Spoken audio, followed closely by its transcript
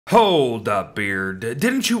Hold up, Beard.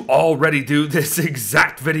 Didn't you already do this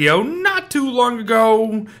exact video not too long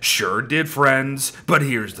ago? Sure did, friends, but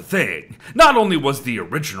here's the thing. Not only was the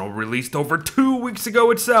original released over 2 weeks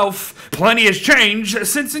ago itself, plenty has changed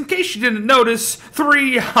since, in case you didn't notice,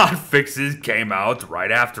 3 hotfixes came out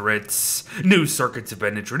right after it. New circuits have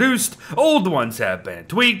been introduced, old ones have been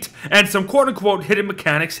tweaked, and some quote-unquote hidden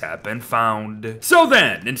mechanics have been found. So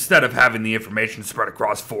then, instead of having the information spread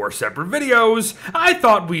across 4 separate videos, I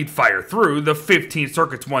thought we'd fire through the 15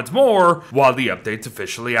 circuits once more while the update's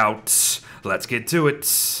officially out. Let's get to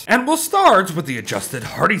it. And we'll start with the adjusted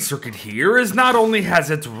Hardy circuit here, as not only has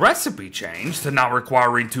its recipe changed to now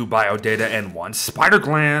requiring 2 biodata and 1 spider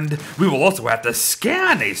gland, we will also have to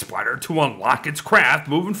scan a spider to unlock its craft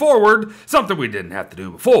moving forward, something we didn't have to do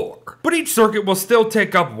before. But each circuit will still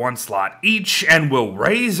take up 1 slot each and will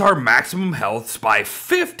raise our maximum healths by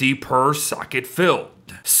 50 per socket filled.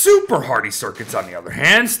 Super hardy circuits, on the other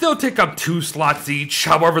hand, still take up 2 slots each,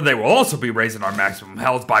 however they will also be raising our maximum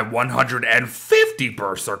health by 150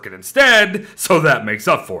 per circuit instead, so that makes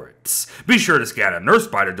up for it. Be sure to scan a nurse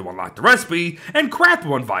spider to unlock the recipe, and craft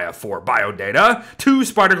one via 4 biodata, 2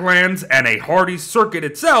 spider glands, and a hardy circuit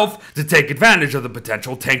itself to take advantage of the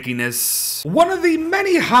potential tankiness. One of the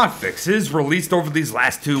many hotfixes released over these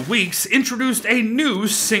last 2 weeks introduced a new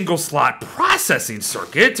single slot processing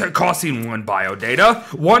circuit costing 1 biodata,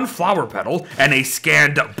 1 flower petal, and a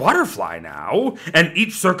scanned butterfly now, and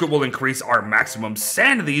each circuit will increase our maximum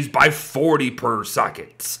sanities by 40 per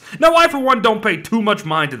socket. Now I for one don't pay too much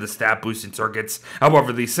mind to the stat boosting circuits,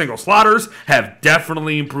 however these single slotters have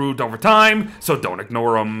definitely improved over time, so don't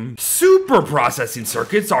ignore them. Super processing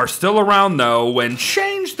circuits are still around though, and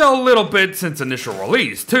changed a little bit since initial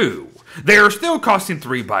release too. They are still costing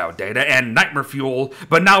 3 biodata and nightmare fuel,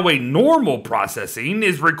 but now a normal processing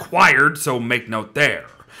is required, so make note there.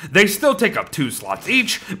 They still take up 2 slots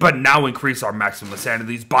each, but now increase our maximum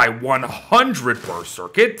sanities by 100 per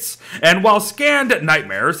circuit. And while scanned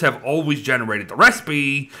nightmares have always generated the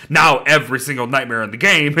recipe, now every single nightmare in the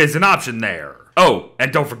game is an option there. Oh,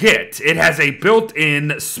 and don't forget, it has a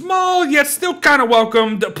built-in, small yet still kinda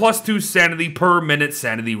welcomed, +2 sanity per minute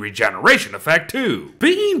sanity regeneration effect too.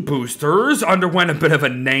 Bean boosters underwent a bit of a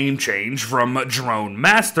name change from Drone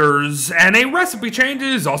Masters, and a recipe change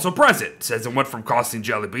is also present, as it went from costing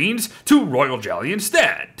jelly beans to royal jelly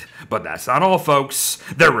instead. But that's not all, folks.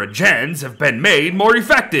 Their regens have been made more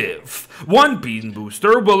effective. 1 bean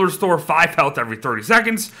booster will restore 5 health every 30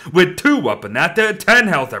 seconds, with 2 upping that to 10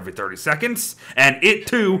 health every 30 seconds, and it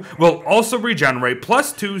too will also regenerate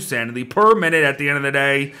 +2 sanity per minute at the end of the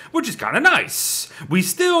day, which is kinda nice. We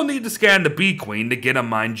still need to scan the Bee Queen to get them,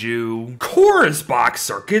 mind you. Chorus box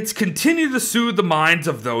circuits continue to soothe the minds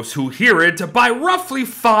of those who hear it by roughly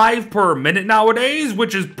 5 per minute nowadays,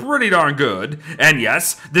 which is pretty darn good. And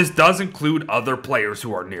yes, this does include other players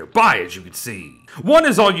who are nearby, as you can see. 1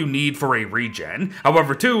 is all you need for a regen,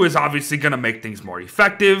 however 2 is obviously going to make things more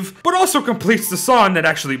effective, but also completes the song that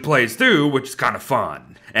actually plays too, which is kind of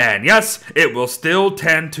fun. And yes, it will still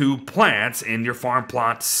tend to plants in your farm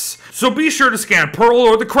plots. So be sure to scan Pearl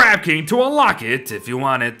or the Crab King to unlock it if you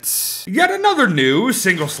want it. Yet another new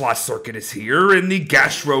single slot circuit is here in the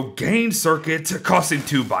Gastro Gain circuit, costing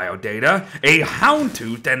 2 biodata, a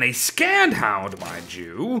Houndtooth, and a scanned hound, mind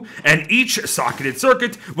you. And each socketed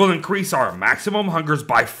circuit will increase our maximum hungers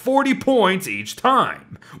by 40 points each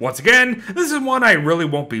time. Once again, this is one I really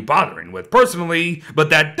won't be bothering with personally, but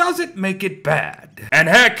that doesn't make it bad. And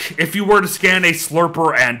heck, if you were to scan a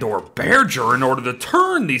Slurper and or Bearger in order to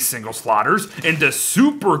turn these single slotters into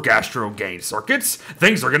super Gastro Gain circuits,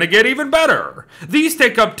 things are going to get even better. These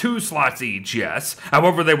take up 2 slots each, yes,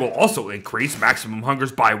 however they will also increase maximum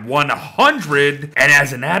hungers by 100, and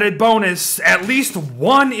as an added bonus, at least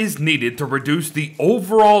 1 is needed to reduce the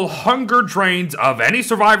overall hunger drains of any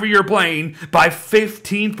survivor you're playing by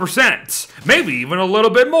 15%, maybe even a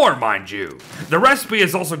little bit more, mind you. The recipe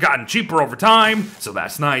has also gotten cheaper over time, so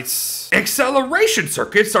that's nice. Acceleration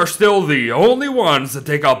circuits are still the only ones that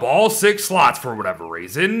take up all 6 slots for whatever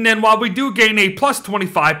reason, and while we do gain a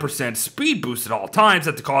 +25% speed boost at all times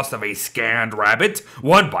at the cost of a scanned rabbit,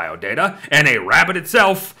 1 biodata, and a rabbit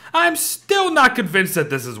itself, I'm still not convinced that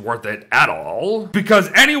this is worth it at all,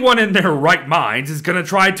 because anyone in their right minds is going to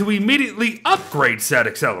try to immediately up upgrade said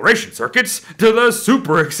acceleration circuits to the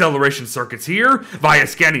super acceleration circuits here via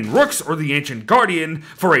scanning rooks or the ancient guardian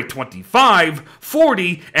for a 25,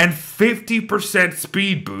 40, and 50%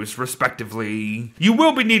 speed boost respectively. You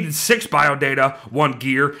will be needing 6 biodata, 1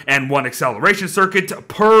 gear, and 1 acceleration circuit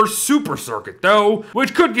per super circuit though,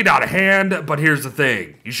 which could get out of hand, but here's the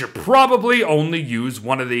thing. You should probably only use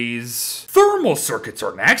one of these. Thermal circuits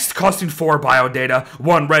are next, costing 4 biodata,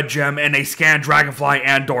 1 red gem, and a scan dragonfly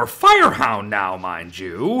and/or firehound now, mind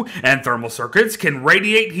you. And thermal circuits can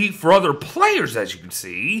radiate heat for other players, as you can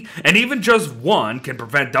see, and even just one can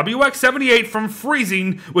prevent WX-78 from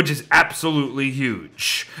freezing, which is absolutely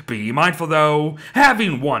huge. Be mindful though,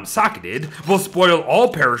 having one socketed will spoil all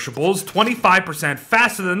perishables 25%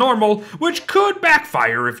 faster than normal, which could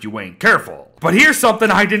backfire if you ain't careful. But here's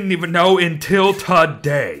something I didn't even know until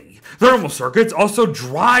today. Thermal circuits also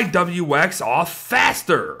dry WX off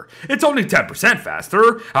faster. It's only 10%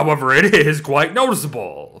 faster, however it is quite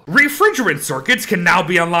noticeable. Refrigerant circuits can now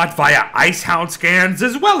be unlocked via Icehound scans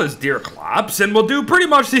as well as Deer Clops and will do pretty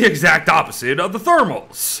much the exact opposite of the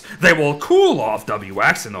thermals. They will cool off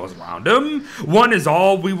WX and those around them. One is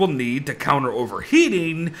all we will need to counter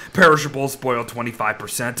overheating. Perishables spoil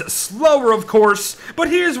 25% slower of course, but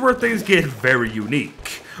here's where things get very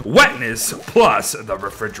unique. Wetness plus the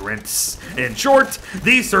refrigerants. In short,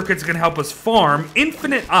 these circuits can help us farm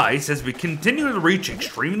infinite ice as we continue to reach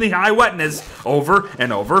extremely high wetness over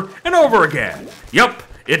and over and over again. Yup.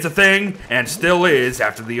 It's a thing, and still is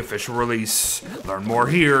after the official release. Learn more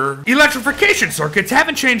here. Electrification circuits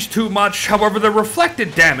haven't changed too much, however the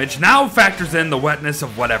reflected damage now factors in the wetness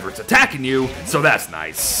of whatever's attacking you, so that's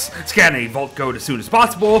nice. Scan a volt code as soon as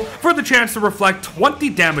possible for the chance to reflect 20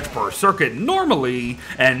 damage per circuit normally,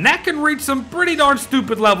 and that can reach some pretty darn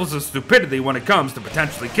stupid levels of stupidity when it comes to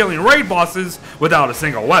potentially killing raid bosses without a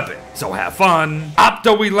single weapon. So have fun.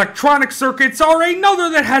 Optoelectronic circuits are another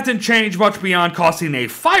that hasn't changed much beyond costing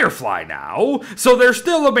a Firefly now, so they're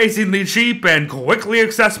still amazingly cheap and quickly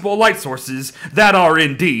accessible light sources that are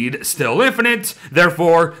indeed still infinite,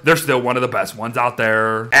 therefore they're still one of the best ones out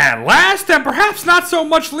there. And last, and perhaps not so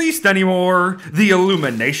much least anymore, the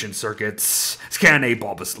illumination circuits. Scan a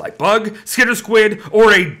bulbous light bug, skitter squid,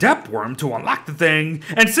 or a depth worm to unlock the thing,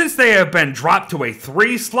 and since they have been dropped to a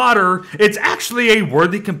 3 slaughter, it's actually a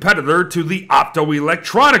worthy competitor to the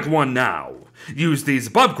optoelectronic one now. Use these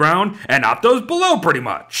above ground and optos below pretty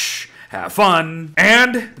much. Have fun.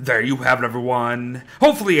 And there you have it everyone.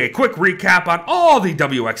 Hopefully a quick recap on all the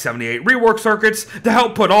WX-78 rework circuits to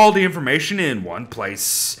help put all the information in one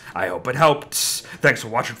place. I hope it helped. Thanks for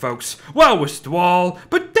watching folks. Well wishes to all.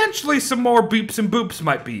 Potentially some more beeps and boops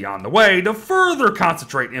might be on the way to further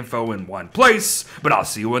concentrate info in one place, but I'll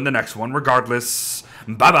see you in the next one regardless.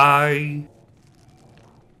 Bye bye.